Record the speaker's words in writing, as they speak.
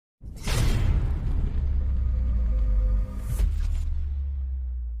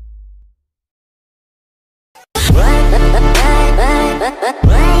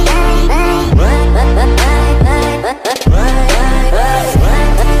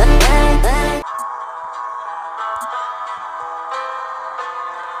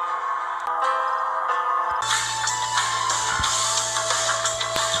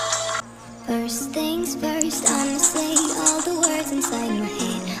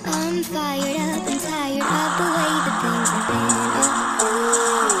fired up and tired of the way that things have been. Oh,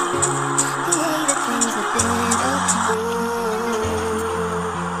 the way that things have been. Oh,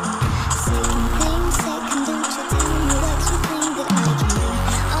 saying things second, don't you tell me what you think that I can be.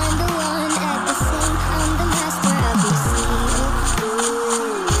 I'm the one at the same, I'm the master of your sea. Oh,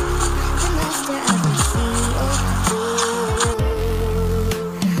 the master of your sea.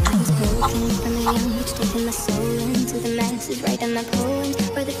 I was broken from a young age, taking my soul into the masses, writing my poems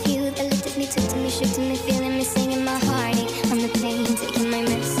for the few that looked at me, took to me, shook to me, feeling me, singing my heartache from the pain, taking my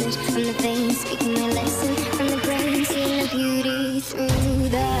message from the veins, speaking my lesson from the brain, seeing the beauty through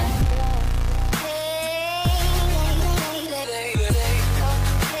the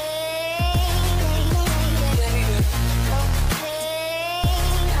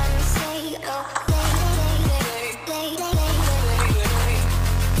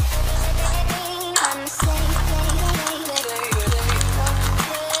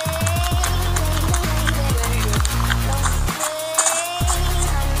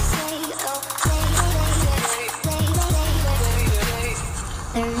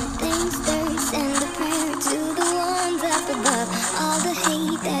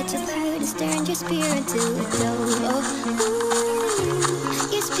your spirit to explode. Oh,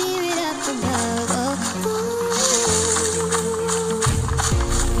 ooh, your spirit up above. Oh, ooh.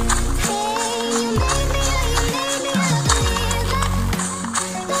 Hey, you made me a believer.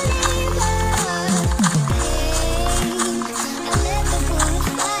 Hey, I let the bullets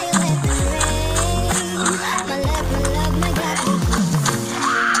fly, I let them rain. My love, my God.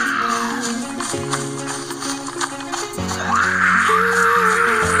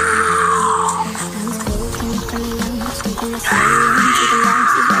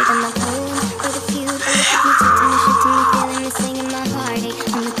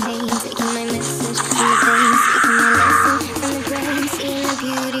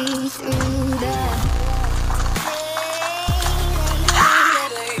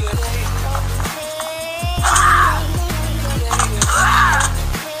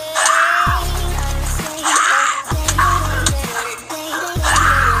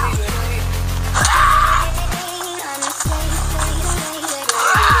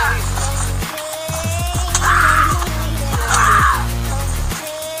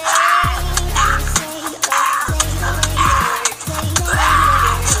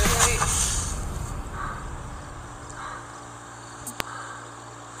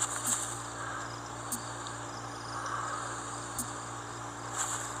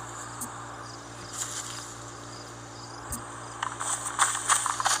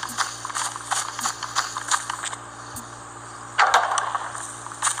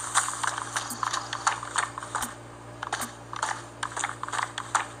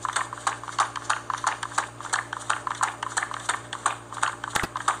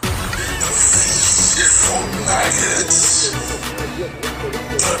 Maggots.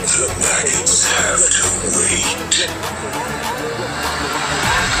 But the maggots have to wait.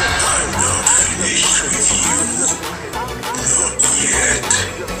 I'm not finished with you. Not yet.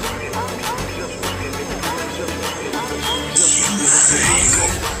 You think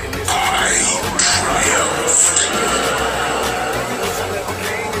I triumphed?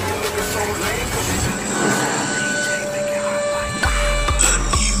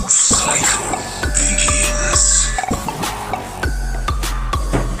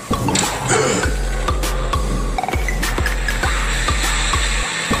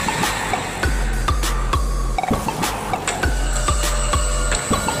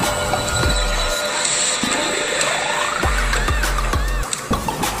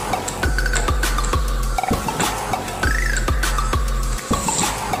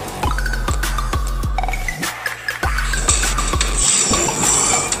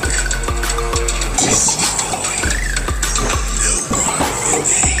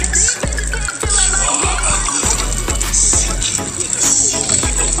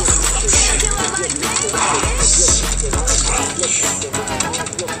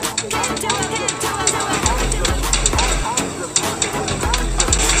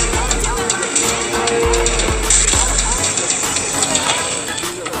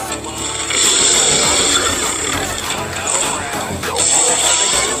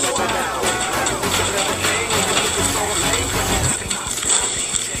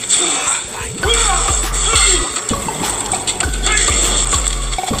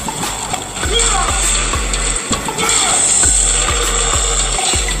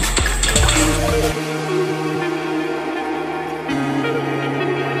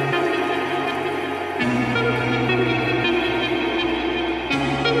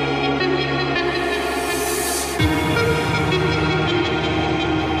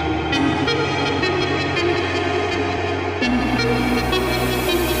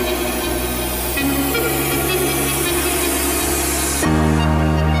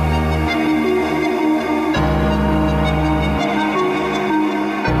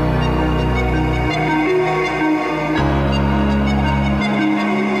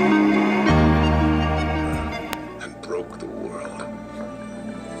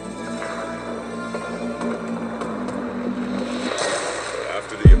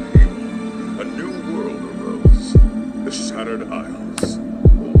 a new world arose. The Shattered Isles,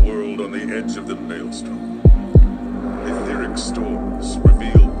 a world on the edge of the maelstrom. Etheric storms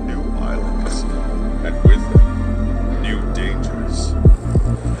reveal new islands, and with them, new dangers.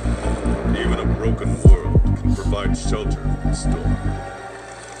 Even a broken world can provide shelter from the storm.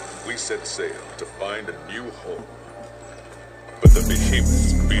 We set sail to find a new home, but the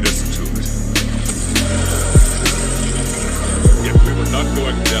behemoths beat us to it. Yet we were not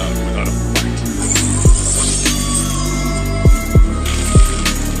going down without a fight.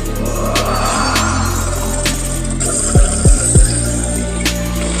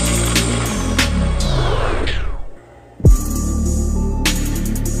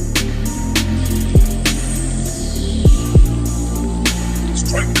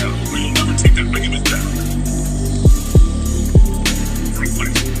 Strike now, or you'll never take that behemoth down.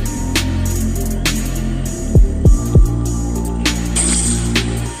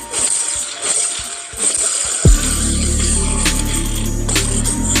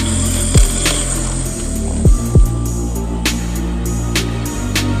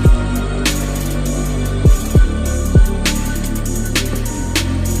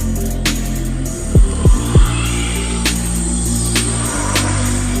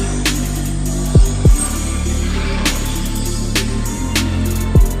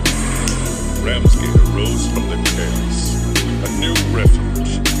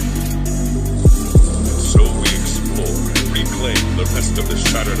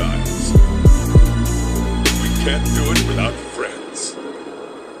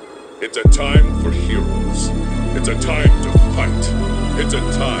 It's a time for heroes. It's a time to fight. It's a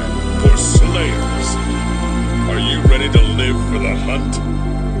time for slayers. Are you ready to live for the hunt?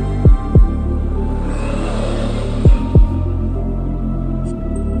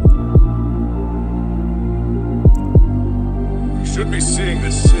 You should be seeing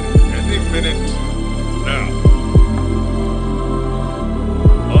this city any minute now.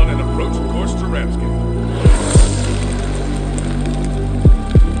 On an approach course to Ramsgate.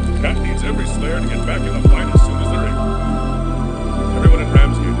 Cat needs every slayer to get back in the fight as soon as they're able. Everyone in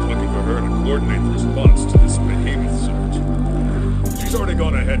Ramsgate is looking for her to coordinate the response to this behemoth surge. She's already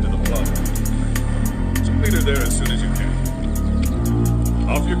gone ahead to the plaza. So meet her there as soon as you can.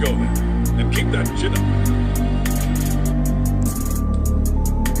 Off you go then, and keep that chin up.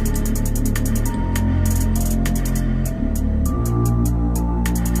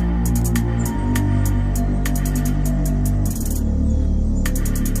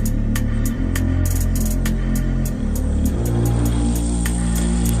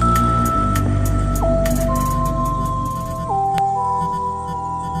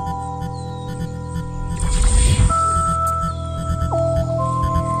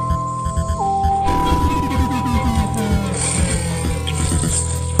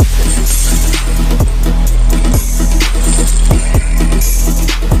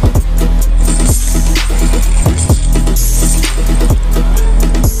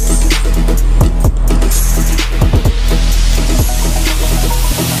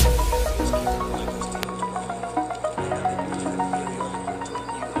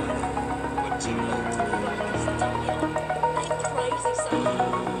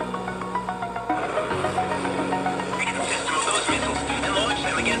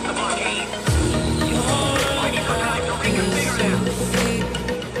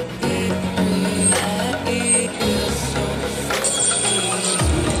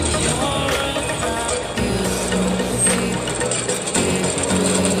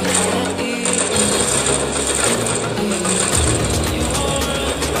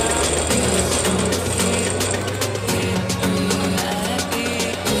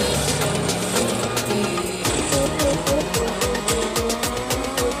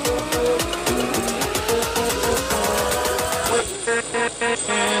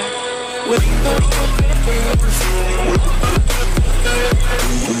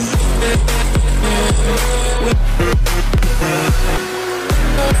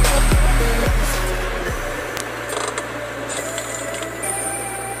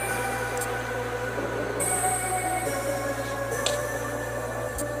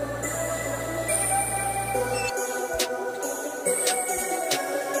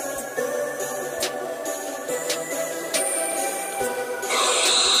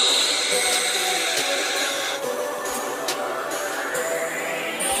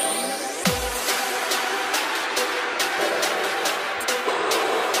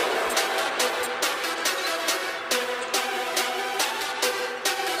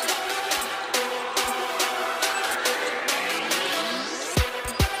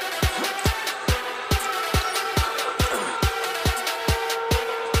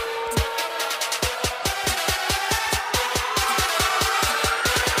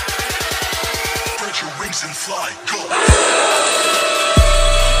 fly, go.